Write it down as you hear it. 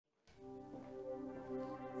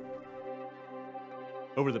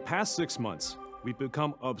Over the past 6 months, we've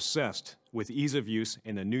become obsessed with ease of use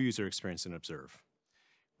and the new user experience in Observe.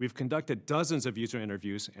 We've conducted dozens of user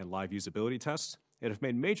interviews and live usability tests and have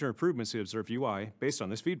made major improvements to Observe UI based on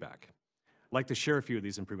this feedback. I'd like to share a few of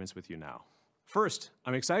these improvements with you now. First,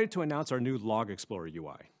 I'm excited to announce our new Log Explorer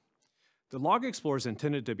UI. The Log Explorer is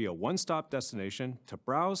intended to be a one-stop destination to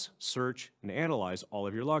browse, search, and analyze all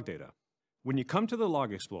of your log data. When you come to the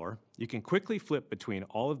Log Explorer, you can quickly flip between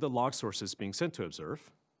all of the log sources being sent to Observe.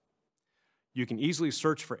 You can easily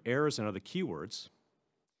search for errors and other keywords,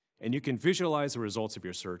 and you can visualize the results of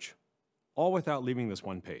your search, all without leaving this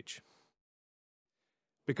one page.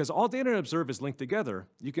 Because all data in Observe is linked together,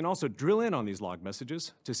 you can also drill in on these log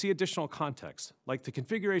messages to see additional context, like the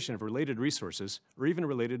configuration of related resources or even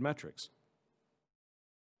related metrics.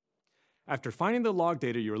 After finding the log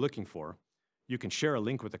data you're looking for, you can share a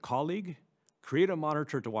link with a colleague, create a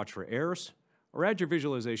monitor to watch for errors, or add your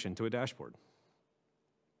visualization to a dashboard.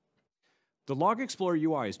 The Log Explorer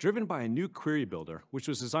UI is driven by a new query builder, which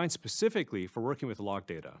was designed specifically for working with log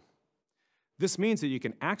data. This means that you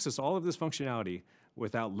can access all of this functionality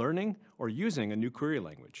without learning or using a new query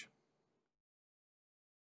language.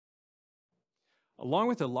 Along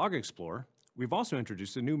with the Log Explorer, we've also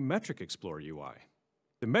introduced a new Metric Explorer UI.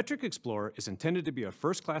 The Metric Explorer is intended to be a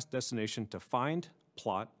first-class destination to find,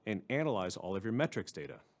 plot, and analyze all of your metrics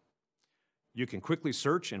data. You can quickly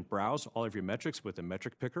search and browse all of your metrics with the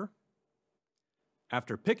metric picker.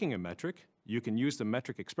 After picking a metric, you can use the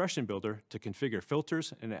Metric Expression Builder to configure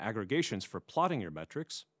filters and aggregations for plotting your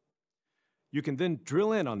metrics. You can then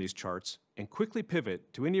drill in on these charts and quickly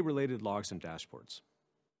pivot to any related logs and dashboards.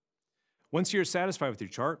 Once you're satisfied with your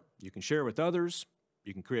chart, you can share it with others,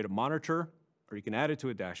 you can create a monitor, or you can add it to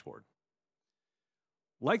a dashboard.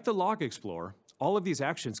 Like the Log Explorer, all of these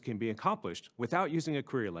actions can be accomplished without using a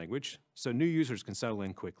query language, so new users can settle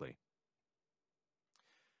in quickly.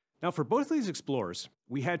 Now, for both of these explorers,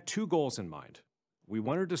 we had two goals in mind. We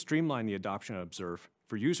wanted to streamline the adoption of Observe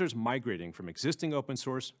for users migrating from existing open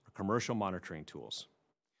source or commercial monitoring tools.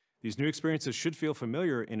 These new experiences should feel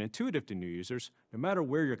familiar and intuitive to new users, no matter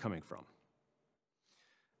where you're coming from.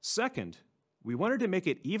 Second, we wanted to make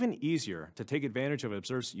it even easier to take advantage of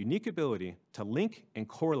Observe's unique ability to link and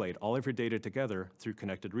correlate all of your data together through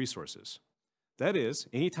connected resources. That is,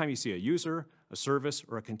 anytime you see a user, a service,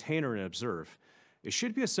 or a container in Observe, it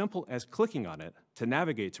should be as simple as clicking on it to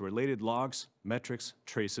navigate to related logs, metrics,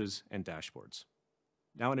 traces, and dashboards.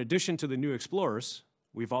 Now, in addition to the new explorers,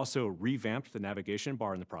 we've also revamped the navigation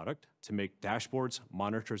bar in the product to make dashboards,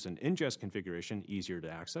 monitors, and ingest configuration easier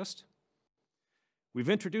to access. We've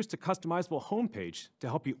introduced a customizable homepage to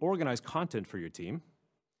help you organize content for your team.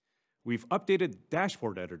 We've updated the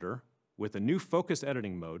dashboard editor with a new focus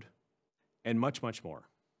editing mode, and much, much more.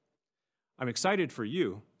 I'm excited for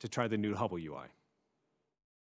you to try the new Hubble UI.